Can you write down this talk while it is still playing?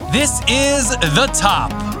This is The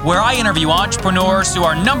Top, where I interview entrepreneurs who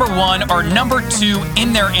are number one or number two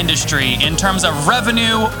in their industry in terms of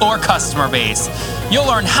revenue or customer base. You'll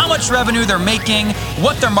learn how much revenue they're making,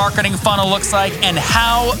 what their marketing funnel looks like, and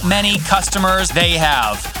how many customers they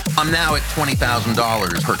have. I'm now at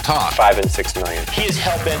 $20,000 per top. 5 and 6 million. He is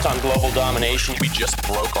hell-bent on global domination. We just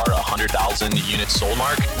broke our 100,000 units sold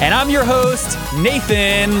mark. And I'm your host,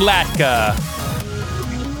 Nathan Latka.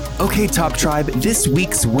 Okay, Top Tribe, this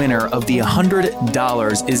week's winner of the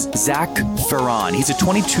 $100 is Zach Ferron. He's a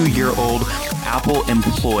 22-year-old Apple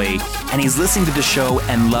employee, and he's listening to the show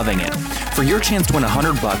and loving it. For your chance to win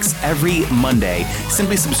 $100 every Monday,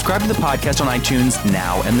 simply subscribe to the podcast on iTunes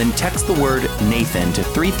now, and then text the word Nathan to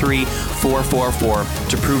 33444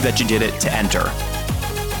 to prove that you did it to enter.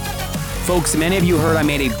 Folks, many of you heard I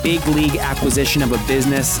made a big league acquisition of a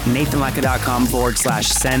business.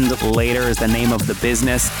 NathanLatka.com/send later is the name of the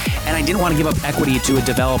business. And I didn't want to give up equity to a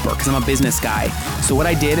developer because I'm a business guy. So what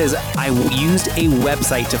I did is I used a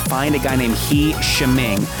website to find a guy named He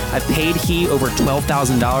Shiming. I paid He over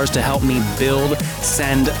 $12,000 to help me build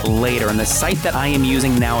Send Later. And the site that I am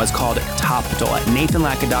using now is called Toptal at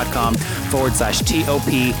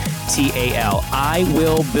NathanLatka.com/TOPTAL. I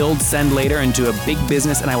will build Send Later into a big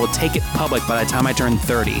business, and I will take it public by the time I turn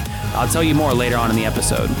 30. I'll tell you more later on in the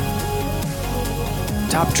episode.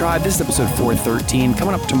 Top Tribe, this is episode 413.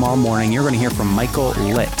 Coming up tomorrow morning, you're going to hear from Michael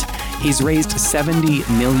Litt. He's raised $70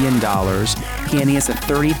 million, and he has a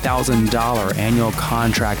 $30,000 annual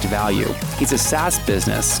contract value. He's a SaaS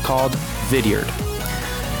business called Vidyard.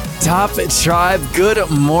 Top Tribe, good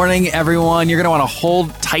morning, everyone. You're going to want to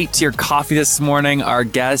hold tight to your coffee this morning. Our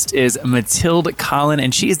guest is Mathilde Collin,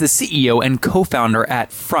 and she is the CEO and co-founder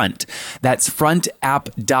at Front. That's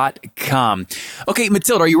frontapp.com. Okay,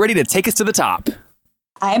 Mathilde, are you ready to take us to the top?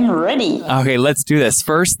 I'm ready. Okay, let's do this.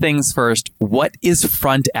 First things first, what is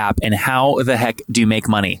Front App and how the heck do you make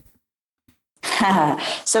money?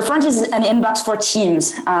 So Front is an inbox for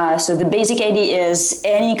teams. So the basic idea is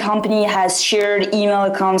any company has shared email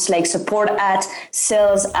accounts like support at,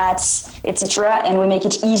 sales at, etc. And we make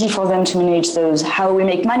it easy for them to manage those. How we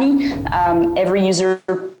make money? Every user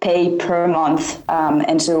pay per month.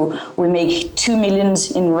 And so we make $2 million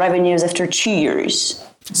in revenues after 2 years.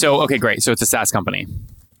 So, okay, great. So it's a SaaS company.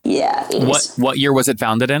 Yeah, it is. What year was it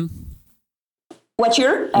founded in? What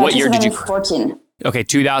year? What year did you? 2014. Okay,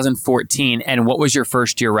 2014. And what was your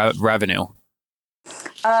first year revenue?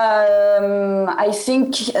 I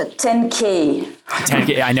think 10K.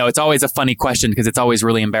 10K. I know it's always a funny question because it's always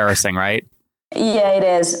really embarrassing, right? Yeah, it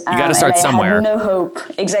is. You got to start somewhere. I had no hope.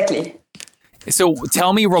 Exactly. So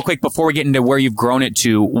tell me real quick before we get into where you've grown it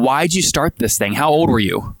to, why'd you start this thing? How old were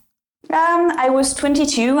you? I was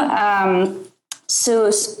 22.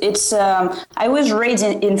 So it's I was raised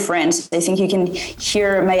in France. I think you can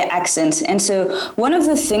hear my accent. And so one of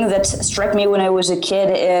the things that struck me when I was a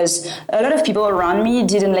kid is a lot of people around me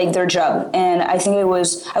didn't like their job. And I think I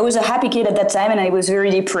was a happy kid at that time, and I was very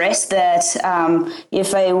depressed that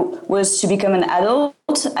if I was to become an adult,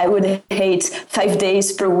 I would hate 5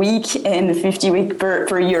 days per week and 50 weeks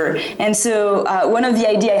per year. And so one of the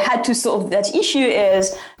ideas I had to solve that issue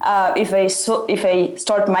is if I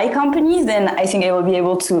start my company, then I think I will be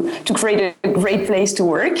able to create a great place to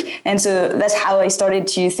work. And so that's how I started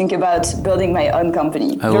to think about building my own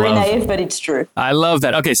company. Very naive, but it's true. I love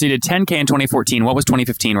that. Okay, so you did 10K in 2014. What was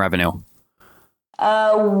 2015 revenue?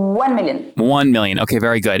 1 million. 1 million. Okay,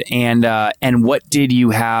 very good. And what did you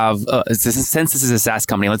have? Since this is a SaaS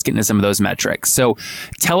company, let's get into some of those metrics. So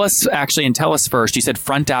tell us first. You said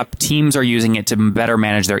Front App teams are using it to better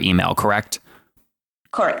manage their email, correct?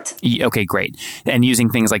 Correct. Okay, great. And using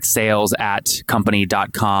things like sales at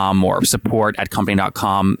company.com or support at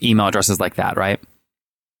company.com, email addresses like that, right?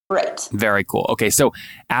 Right. Very cool. Okay, so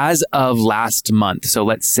as of last month, so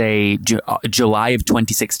let's say July of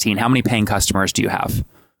 2016, how many paying customers do you have?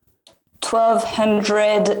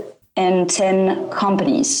 1,210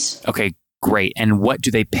 companies. Okay, great. And what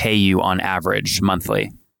do they pay you on average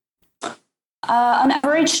monthly? On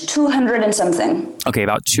average, 200 and something. Okay,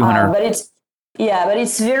 about 200. But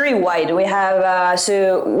it's very wide. We have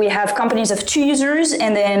companies of 2 users,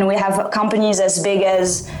 and then we have companies as big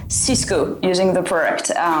as Cisco using the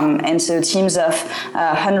product, and so teams of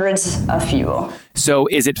hundreds of people. So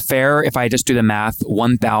is it fair if I just do the math,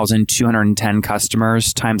 1,210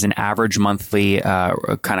 customers times an average monthly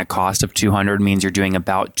kind of cost of 200 means you're doing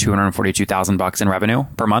about $242,000 in revenue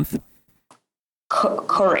per month?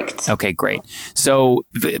 Correct. Okay, great. So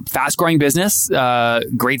fast growing business,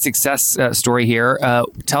 great success story here.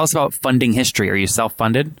 Tell us about funding history. Are you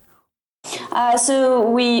self-funded? So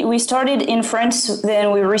we started in France,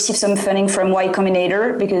 then we received some funding from Y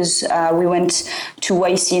Combinator because we went to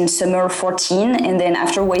YC in summer 14, and then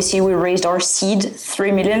after YC we raised our seed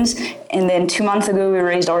 3 millions, and then 2 months ago we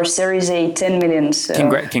raised our Series A 10 million. So.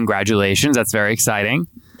 Congratulations, that's very exciting.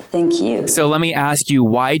 Thank you. So let me ask you,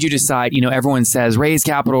 why did you decide, everyone says raise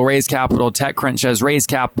capital, TechCrunch says raise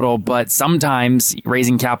capital, but sometimes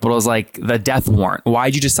raising capital is like the death warrant. Why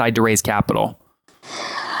did you decide to raise capital?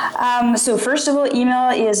 So first of all, email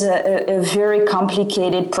is a very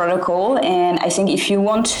complicated protocol. And I think if you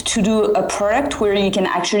want to do a product where you can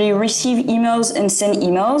actually receive emails and send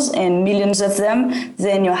emails and millions of them,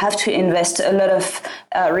 then you have to invest a lot of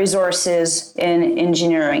resources in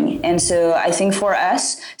engineering. And so I think for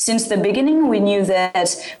us, since the beginning, we knew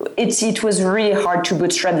that it was really hard to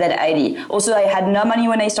bootstrap that idea. Also, I had no money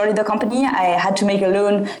when I started the company. I had to make a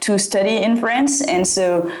loan to study in France. And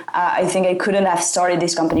so I think I couldn't have started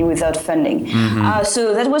this company without funding. Mm-hmm.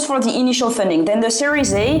 So that was for the initial funding. Then the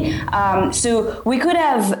Series A, so we could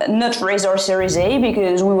have not raised our Series A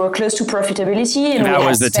because we were close to profitability. And that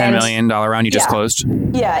was the $10 million round you just closed?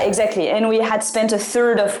 Yeah, exactly. And we had spent a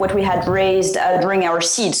third of what we had raised during our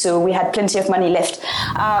seed. So we had plenty of money left.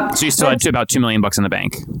 So you still had about $2 million in the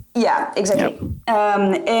bank? Yeah, exactly.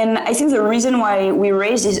 Yep. And I think the reason why we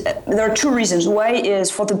raised is, there are two reasons. Why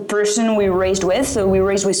is for the person we raised with. So we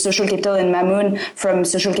raised with Social Capital and Mamoun from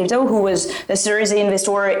Social Capital, who was a Series A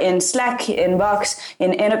investor in Slack, in Box,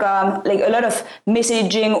 in Enocom, like a lot of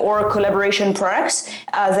messaging or collaboration products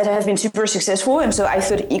that have been super successful. And so I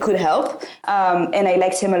thought he could help. And I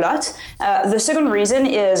liked him a lot. The second reason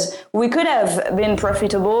is we could have been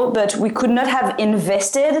profitable, but we could not have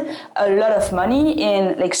invested a lot of money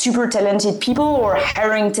in like super talented people or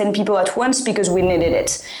hiring 10 people at once because we needed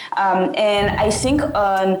it. And I think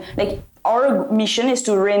on like, our mission is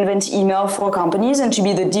to reinvent email for companies and to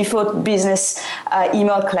be the default business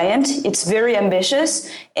email client. It's very ambitious,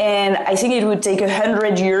 and I think it would take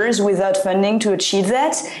 100 years without funding to achieve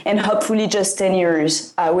that, and hopefully just 10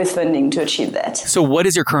 years with funding to achieve that. So what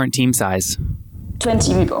is your current team size?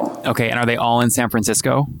 20 people. Okay, and are they all in San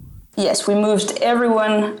Francisco? Yes, we moved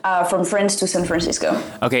everyone from France to San Francisco.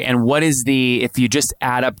 Okay, and what is if you just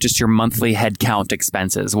add up just your monthly headcount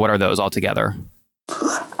expenses, what are those altogether?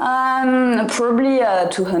 Probably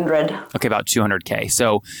 200. Okay, about 200K.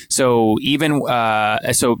 So even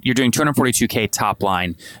so you're doing 242K top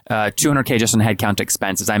line, 200K just on headcount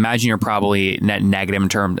expenses. I imagine you're probably net negative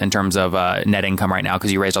in terms of net income right now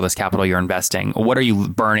because you raised all this capital you're investing. What are you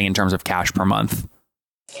burning in terms of cash per month?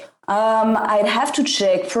 I'd have to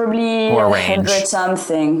check, probably 100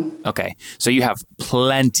 something. Okay, so you have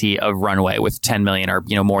plenty of runway with 10 million or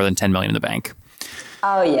more than 10 million in the bank.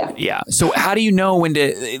 Oh, yeah. Yeah. So how do you know when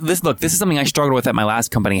to this is something I struggled with at my last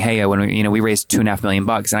company, Heya, when we raised $2.5 million,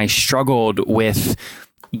 and I struggled with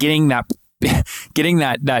getting that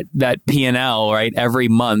P&L right every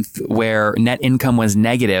month where net income was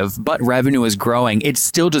negative, but revenue was growing. It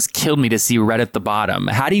still just killed me to see red at the bottom.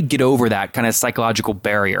 How do you get over that kind of psychological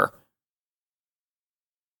barrier?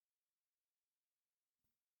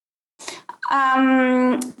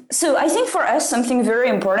 So I think for us, something very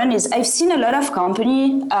important is I've seen a lot of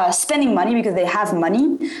company spending money because they have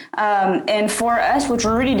money. And for us, what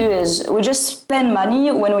we really do is we just spend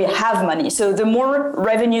money when we have money. So the more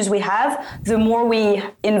revenues we have, the more we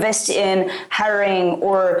invest in hiring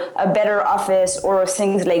or a better office or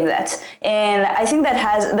things like that. And I think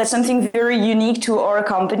that's something very unique to our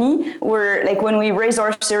company, where like when we raised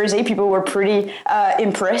our Series A, people were pretty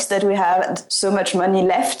impressed that we had so much money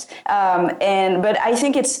left. But I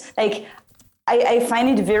think it's like, I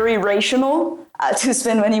find it very rational to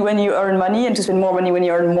spend money when you earn money and to spend more money when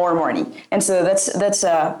you earn more money. And so that's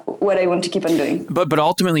what I want to keep on doing. But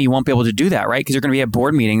ultimately you won't be able to do that, right? Because you're going to be at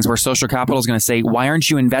board meetings where Social Capital is going to say, why aren't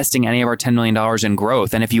you investing any of our $10 million in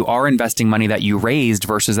growth? And if you are investing money that you raised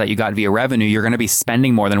versus that you got via revenue, you're going to be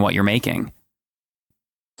spending more than what you're making.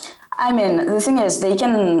 I mean, the thing is, they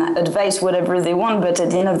can advise whatever they want, but at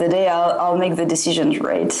the end of the day, I'll make the decisions,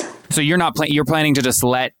 right? So you're not you're planning to just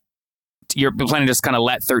kind of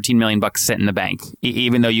let $13 million sit in the bank,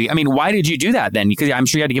 even though why did you do that then? Because I'm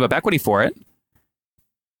sure you had to give up equity for it.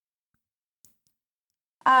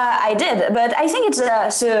 I did, but I think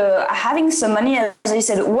it's so having some money, as I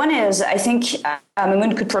said, one is I think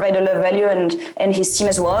Mamoun could provide a lot of value and his team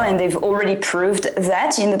as well. And they've already proved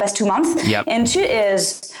that in the past 2 months. Yep. And two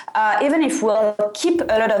is, even if we'll keep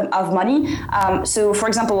a lot of money, so for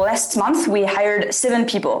example, last month we hired 7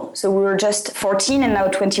 people. So we were just 14 and now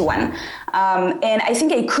 21. And I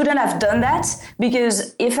think I couldn't have done that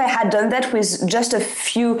because if I had done that with just a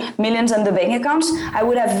few millions on the bank account, I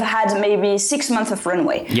would have had maybe 6 months of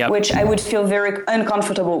runway, which I would feel very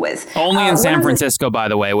uncomfortable with. Only in San Francisco, by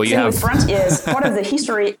the way, where you have... front is part of the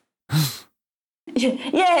history.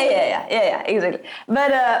 Yeah, exactly.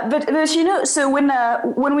 But you know, so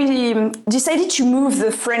when we decided to move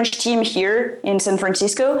the French team here in San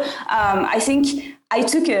Francisco, I think I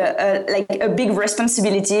took a big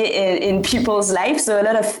responsibility in people's lives. So a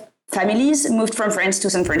lot of families moved from France to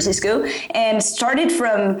San Francisco and started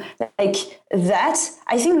from that.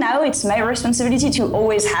 I think now it's my responsibility to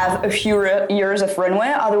always have a few years of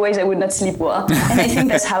runway. Otherwise, I would not sleep well. And I think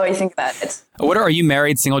that's how I think about it. Are you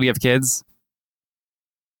married, single? Do you have kids?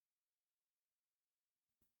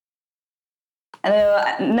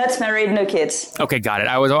 Not married, no kids. Okay, got it.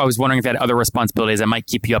 I was wondering if you had other responsibilities that might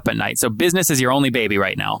keep you up at night. So business is your only baby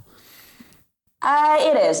right now.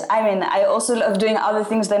 It is. I mean, I also love doing other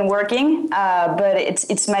things than working, but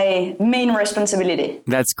it's my main responsibility.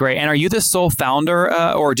 That's great. And are you the sole founder,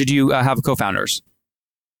 or did you have co-founders?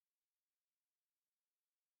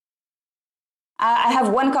 I have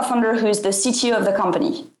one co-founder who is the CTO of the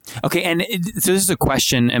company. Okay, and so this is a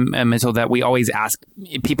question, Mathilde, that we always ask.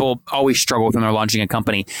 People always struggle with when they're launching a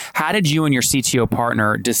company. How did you and your CTO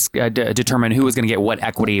partner determine who was going to get what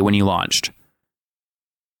equity when you launched?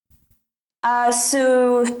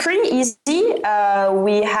 So pretty easy.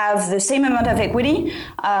 We have the same amount of equity.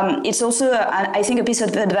 It's also, I think, a piece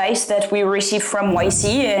of advice that we received from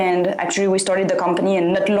YC, and actually we started the company,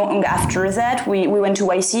 and not long after that, we went to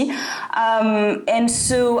YC. And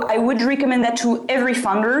so I would recommend that to every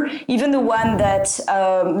founder, even the one that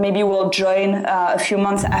maybe will join a few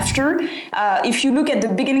months after. If you look at the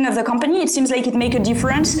beginning of the company, it seems like it makes a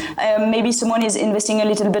difference. Maybe someone is investing a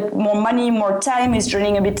little bit more money, more time, is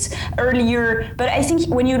joining a bit earlier. But I think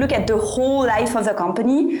when you look at the whole life of the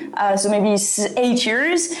company, so maybe 8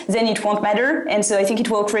 years, then it won't matter. And so I think it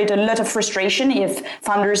will create a lot of frustration if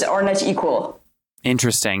founders are not equal.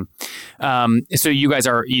 Interesting. So you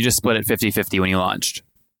just split it 50-50 when you launched?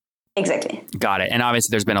 Exactly. Got it. And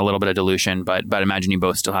obviously there's been a little bit of dilution, but I imagine you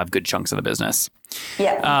both still have good chunks of the business.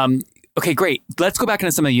 Yeah. Okay, great. Let's go back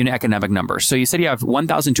into some of the unit economic numbers. So you said you have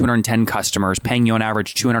 1,210 customers paying you on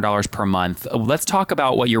average $200 per month. Let's talk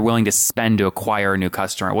about what you're willing to spend to acquire a new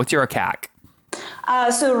customer. What's your CAC?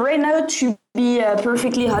 So right now, to be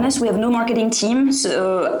perfectly honest, we have no marketing team.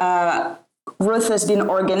 So growth has been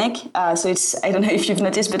organic. So it's, I don't know if you've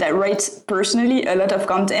noticed, but I write personally a lot of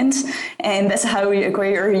content, and that's how we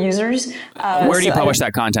acquire users. Where do you publish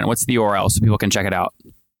that content? What's the URL so people can check it out?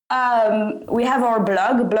 We have our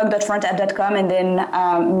blog.frontapp.com, and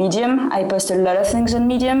then Medium. I post a lot of things on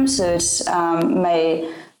Medium. So it's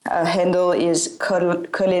my handle is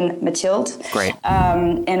Colin Mathilde. Great.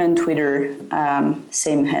 And on Twitter,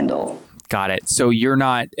 same handle. Got it. So you're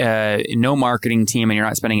not, no marketing team, and you're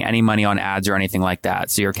not spending any money on ads or anything like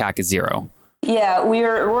that. So your CAC is zero. Yeah,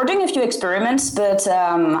 we're doing a few experiments, but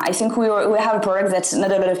I think we have a product that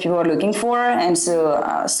not a lot of people are looking for, and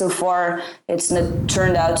so far it's not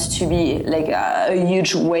turned out to be like a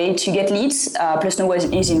huge way to get leads. Plus, no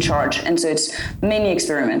one is in charge, and so it's mainly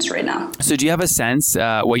experiments right now. So, do you have a sense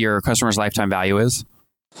what your customer's lifetime value is?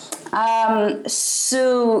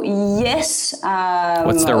 So yes.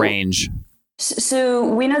 What's the range? So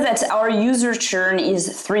we know that our user churn is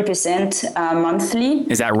 3% monthly.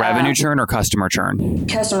 Is that revenue churn or customer churn?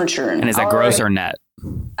 Customer churn. And is that gross or net?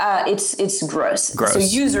 It's gross. Gross. So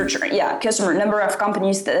user churn, customer number of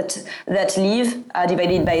companies that leave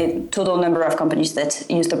divided by total number of companies that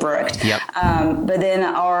use the product. Yep. But then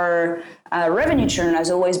our revenue churn has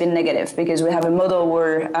always been negative because we have a model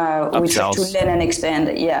where we try to learn and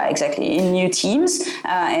expand. Yeah, exactly, in new teams,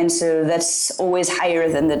 and so that's always higher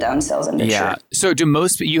than the downsells and the churn. So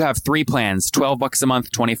you have 3 plans: $12 a month,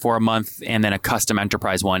 $24 a month, and then a custom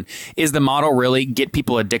enterprise one. Is the model really get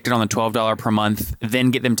people addicted on the $12 per month,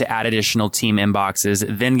 then get them to add additional team inboxes,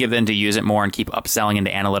 then get them to use it more and keep upselling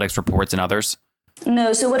into analytics reports and others?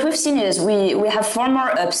 No, so what we've seen is we have far more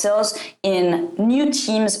upsells in new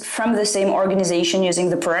teams from the same organization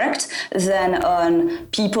using the product than on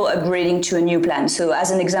people upgrading to a new plan. So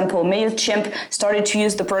as an example, MailChimp started to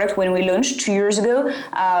use the product when we launched 2 years ago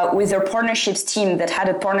with their partnerships team that had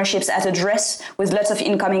a partnerships at address with lots of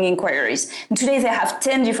incoming inquiries. And today they have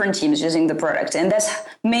 10 different teams using the product, and that's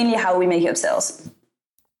mainly how we make upsells.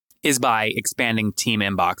 is by expanding team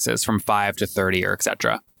inboxes from 5 to 30 or et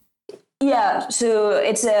cetera. Yeah, so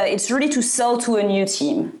it's really to sell to a new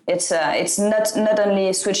team. It's not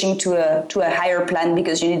only switching to a higher plan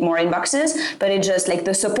because you need more inboxes, but it's just like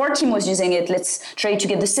the support team was using it. Let's try to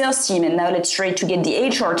get the sales team, and now let's try to get the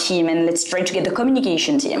HR team, and let's try to get the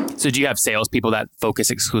communication team. So do you have salespeople that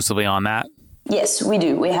focus exclusively on that? Yes, we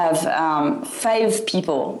do. We have 5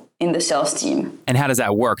 people in the sales team. And how does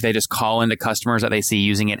that work? They just call into customers that they see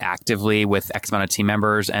using it actively with X amount of team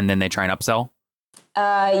members, and then they try and upsell?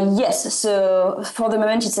 Yes. So for the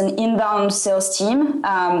moment, it's an inbound sales team.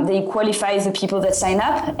 They qualify the people that sign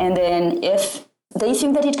up, and then if they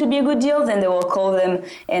think that it could be a good deal, then they will call them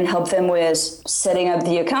and help them with setting up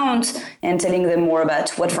the account and telling them more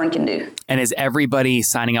about what Front can do. And is everybody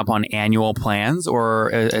signing up on annual plans, or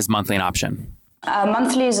is monthly an option?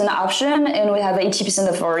 Monthly is an option, and we have 80%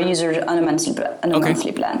 of our users on a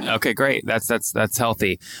monthly plan. Okay, great. That's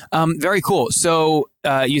healthy. Very cool. So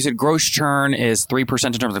you said gross churn is 3%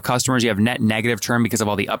 in terms of customers. You have net negative churn because of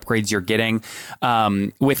all the upgrades you're getting.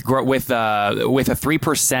 With a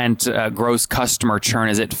 3% gross customer churn,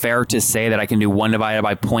 is it fair to say that I can do 1 divided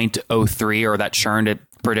by 0.03, or that churn to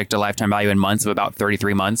predict a lifetime value in months of about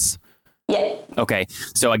 33 months? Yeah. Okay.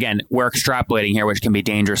 So again, we're extrapolating here, which can be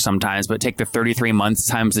dangerous sometimes, but take the 33 months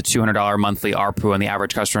times the $200 monthly ARPU, and the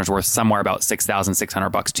average customer is worth somewhere about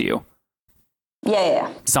 $6,600 to you.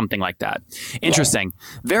 Yeah. Something like that. Interesting.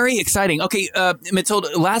 Yeah. Very exciting. Okay.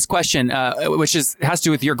 Mathilde, last question, which has to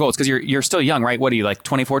do with your goals, because you're still young, right? What are you, like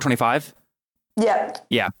 24, 25? Yeah.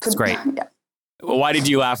 Yeah. That's great. Yeah. Well, why did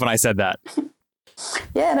you laugh when I said that?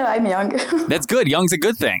 Yeah, no, I'm young. That's good. Young's a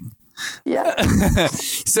good thing. Yeah.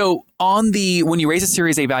 So when you raise a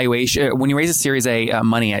Series A valuation, when you raise a Series A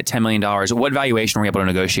money at $10 million, what valuation were you able to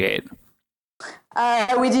negotiate?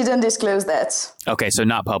 We didn't disclose that. Okay, so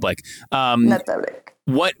not public. Not public.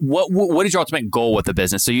 What is your ultimate goal with the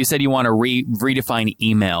business? So you said you want to redefine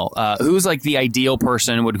email. Who's like the ideal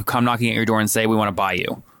person would come knocking at your door and say, we want to buy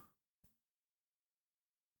you?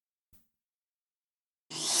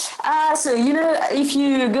 So, if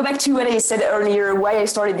you go back to what I said earlier, why I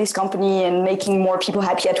started this company and making more people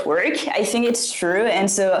happy at work, I think it's true.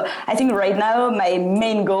 And so I think right now my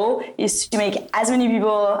main goal is to make as many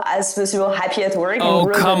people as possible happy at work. Oh, and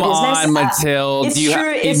grow come the business. on, Mathilde.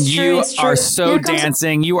 It's true. You are so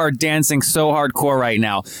dancing. You are dancing so hardcore right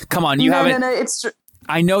now. Come on. No, it's true.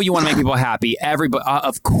 I know you want to make people happy. Everybody,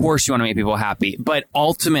 of course, you want to make people happy. But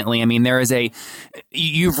ultimately, I mean,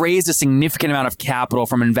 you've raised a significant amount of capital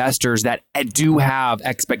from investors that do have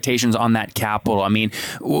expectations on that capital. I mean,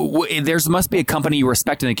 there must be a company you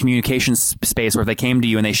respect in the communications space where if they came to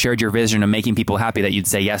you and they shared your vision of making people happy that you'd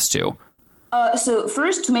say yes to. So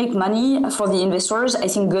first, to make money for the investors, I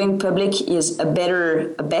think going public is a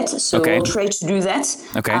better bet. So we'll try to do that.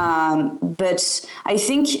 Okay. But I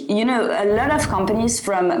think, a lot of companies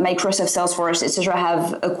from Microsoft, Salesforce, etc.,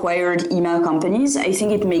 have acquired email companies. I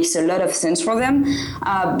think it makes a lot of sense for them.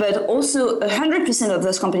 But also 100% of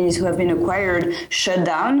those companies who have been acquired shut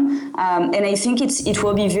down. And I think it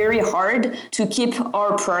will be very hard to keep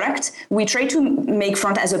our product. We try to make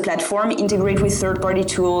Front as a platform, integrate with third-party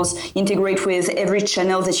tools, integrate with every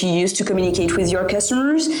channel that you use to communicate with your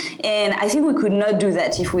customers, and I think we could not do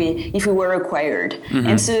that if we were acquired. Mm-hmm.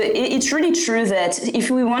 And so it's really true that if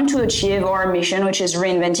we want to achieve our mission, which is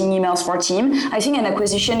reinventing emails for team, I think an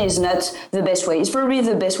acquisition is not the best way. It's probably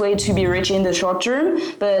the best way to be rich in the short term,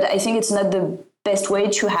 but I think it's not the best way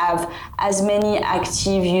to have as many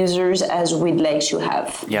active users as we'd like to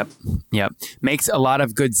have. Yep. Makes a lot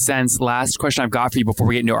of good sense. Last question I've got for you before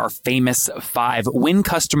we get into our famous 5. When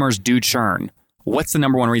customers do churn, what's the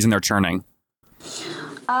number one reason they're churning?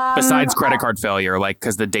 Besides credit card failure, like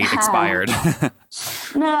because the date expired.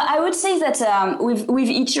 No, I would say that we've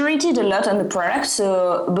iterated a lot on the product,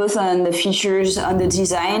 so both on the features, on the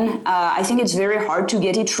design. I think it's very hard to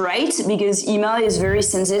get it right because email is very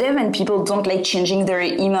sensitive and people don't like changing their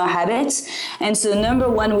email habits. And so number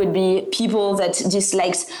one would be people that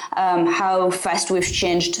disliked how fast we've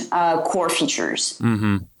changed core features.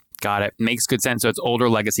 Mm-hmm. Got it. Makes good sense. So it's older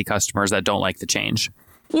legacy customers that don't like the change.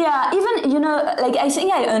 Yeah, even, I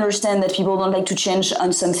think I understand that people don't like to change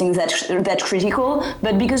on something that critical,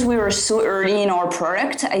 but because we were so early in our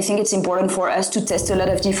product, I think it's important for us to test a lot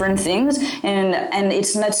of different things, and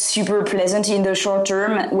it's not super pleasant in the short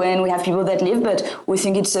term when we have people that leave, but we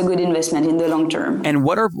think it's a good investment in the long term. And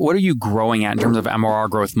what are you growing at in terms of MRR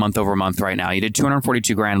growth month over month right now? You did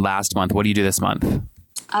 $242,000 last month. What do you do this month?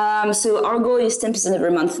 So our goal is 10%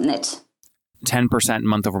 every month net. 10%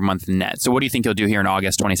 month over month net. So what do you think you'll do here in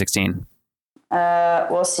August 2016?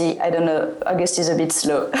 We'll see. I don't know. August is a bit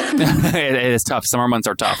slow. It is tough. Summer months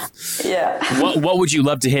are tough. Yeah. What would you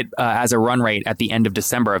love to hit as a run rate at the end of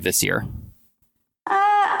December of this year?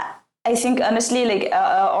 I think honestly, like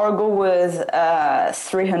our goal was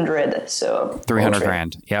 300. So 300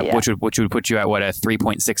 grand. Yep. Yeah. Which would put you at what, a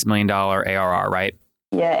 $3.6 million ARR, right?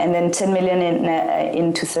 Yeah, and then 10 million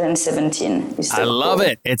in 2017. I love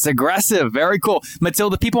it. It's aggressive. Very cool.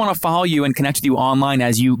 Mathilde, people want to follow you and connect with you online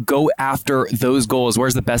as you go after those goals.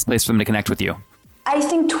 Where's the best place for them to connect with you? I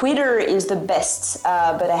think Twitter is the best,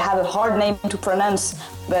 but I have a hard name to pronounce.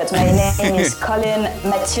 But my name is Colin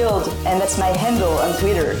Mathilde, and that's my handle on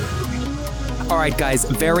Twitter. All right, guys,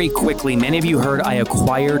 very quickly, many of you heard I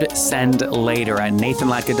acquired SendLater at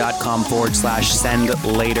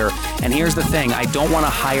nathanlatka.com/SendLater. And here's the thing, I don't want to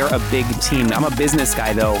hire a big team. I'm a business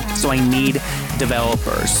guy, though, so I need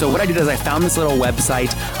developers. So what I did is I found this little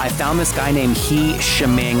website. I found this guy named He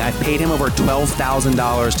Shiming. I paid him over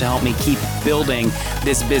 $12,000 to help me keep building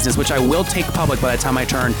this business, which I will take public by the time I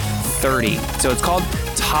turn 30. So it's called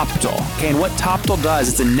Toptal. Okay, and what Toptal does,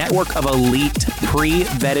 it's a network of elite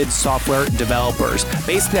pre-vetted software developers.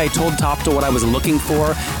 Basically, I told Toptal what I was looking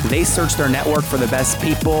for. They search their network for the best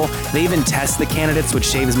people. They even test the candidates, which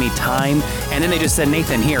saves me time. And then they just said,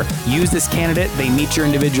 Nathan, here, use this candidate. They meet your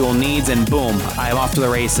individual needs, and boom, I'm off to the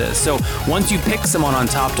races. So once you pick someone on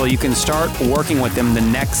Toptal, you can start working with them the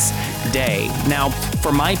next day. Now,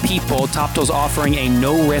 for my people, Toptal's offering a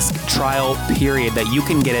no-risk trial period that you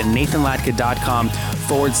can get at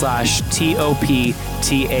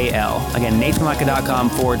nathanlatka.com/TOPTAL. Again,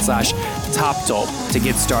 nathanlatka.com/Toptal to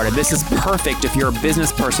get started. This is perfect if you're a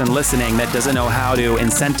business person listening that doesn't know how to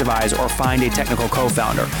incentivize or find a technical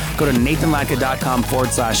co-founder. Go to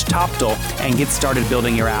nathanlatka.com/Toptal and get started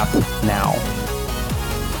building your app now.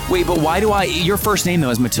 Wait, but why do your first name though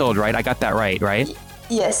is Mathilde, right? I got that right?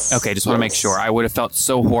 Yes. Okay, just want to make sure. I would have felt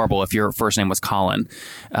so horrible if your first name was Colin,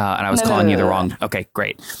 and I was calling you the wrong. Okay,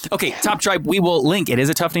 great. Okay, Top Tribe, we will link. It is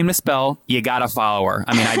a tough name to spell. You got to follow her.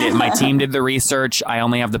 I mean, I did. My team did the research. I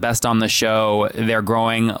only have the best on the show. They're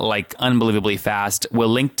growing like unbelievably fast. We'll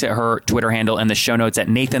link to her Twitter handle in the show notes at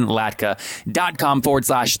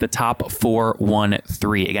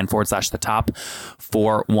nathanlatka.com/the-top413. Again,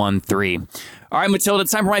 /the-top413. All right, Mathilde,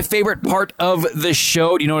 it's time for my favorite part of the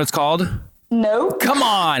show. Do you know what it's called? No. Come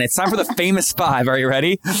on. It's time for the famous five. Are you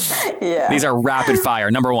ready? Yeah. These are rapid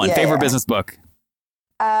fire. Number one, favorite business book?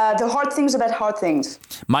 The Hard Things About Hard Things.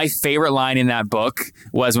 My favorite line in that book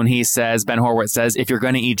was when Ben Horowitz says, if you're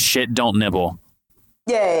going to eat shit, don't nibble.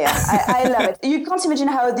 Yeah. I love it. You can't imagine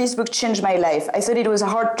how this book changed my life. I thought it was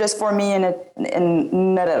hard just for me and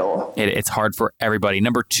not at all. It's hard for everybody.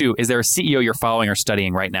 Number two, is there a CEO you're following or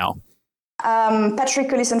studying right now? Patrick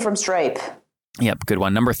Collison from Stripe. Yep, good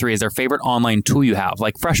one. Number three, is there a favorite online tool you have,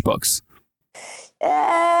 like FreshBooks?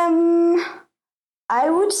 I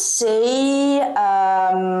would say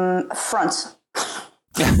Front.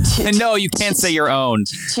 No, you can't say your own.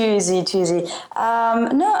 Too easy. No,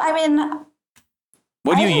 I mean...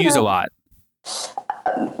 What do you use a lot?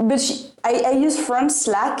 But I use Front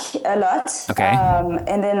Slack a lot. Okay.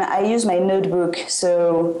 And then I use my notebook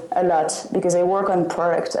a lot because I work on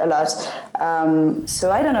product a lot.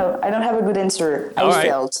 So I don't know. I don't have a good answer. I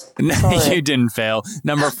failed. You didn't fail.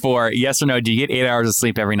 Number four, yes or no, do you get 8 hours of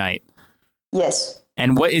sleep every night? Yes.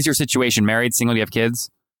 And what is your situation? Married, single, do you have kids?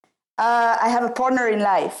 I have a partner in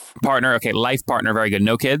life. Partner, okay. Life partner, very good.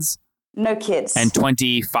 No kids? No kids. And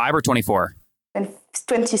 25 or 24? And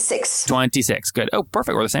 26. 26. Good. Oh,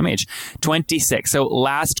 perfect. We're the same age. 26. So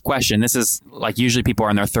last question. This is like usually people are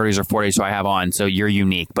in their 30s or 40s who I have on. So you're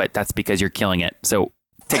unique, but that's because you're killing it. So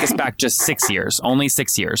take us back just 6 years. Only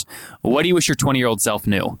 6 years. What do you wish your 20-year-old self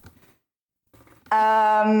knew?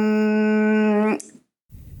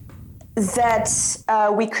 That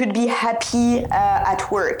we could be happy at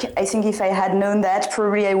work. I think if I had known that,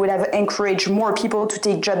 probably I would have encouraged more people to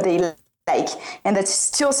take jobs they like. And that's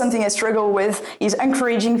still something I struggle with, is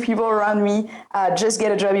encouraging people around me, just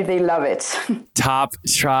get a job if they love it. Top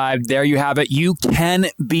Tribe, there you have it. You can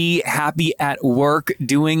be happy at work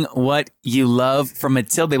doing what you love. From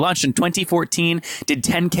Mathilde, they launched in 2014, did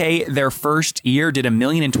 10K their first year, did $1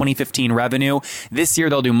 million in 2015 revenue. This year,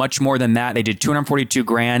 they'll do much more than that. They did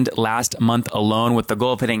 $242,000 last month alone, with the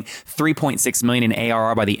goal of hitting $3.6 million in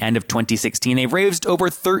ARR by the end of 2016. They've raised over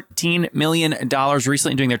 $13 million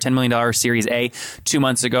recently, doing their $10 million Series A 2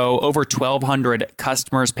 months ago. Over 1,200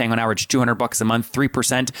 customers, paying on average $200 a month,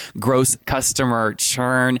 3% gross customer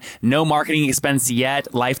churn. No marketing expense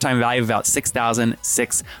yet. Lifetime value of about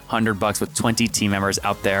 $6,600 with 20 team members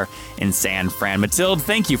out there in San Fran. Mathilde,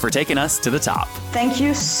 thank you for taking us to the top. Thank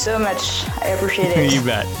you so much. I appreciate it. You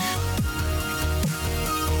bet.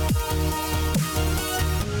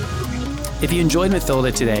 If you enjoyed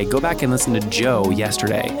Mathilda today, go back and listen to Joe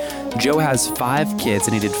yesterday. Joe has 5 kids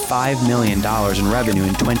and he did $5 million in revenue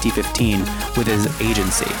in 2015 with his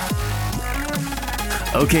agency.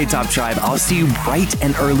 Okay, Top Tribe, I'll see you bright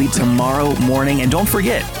and early tomorrow morning. And don't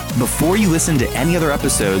forget, before you listen to any other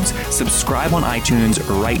episodes, subscribe on iTunes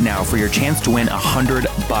right now for your chance to win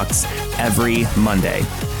 $100 every Monday.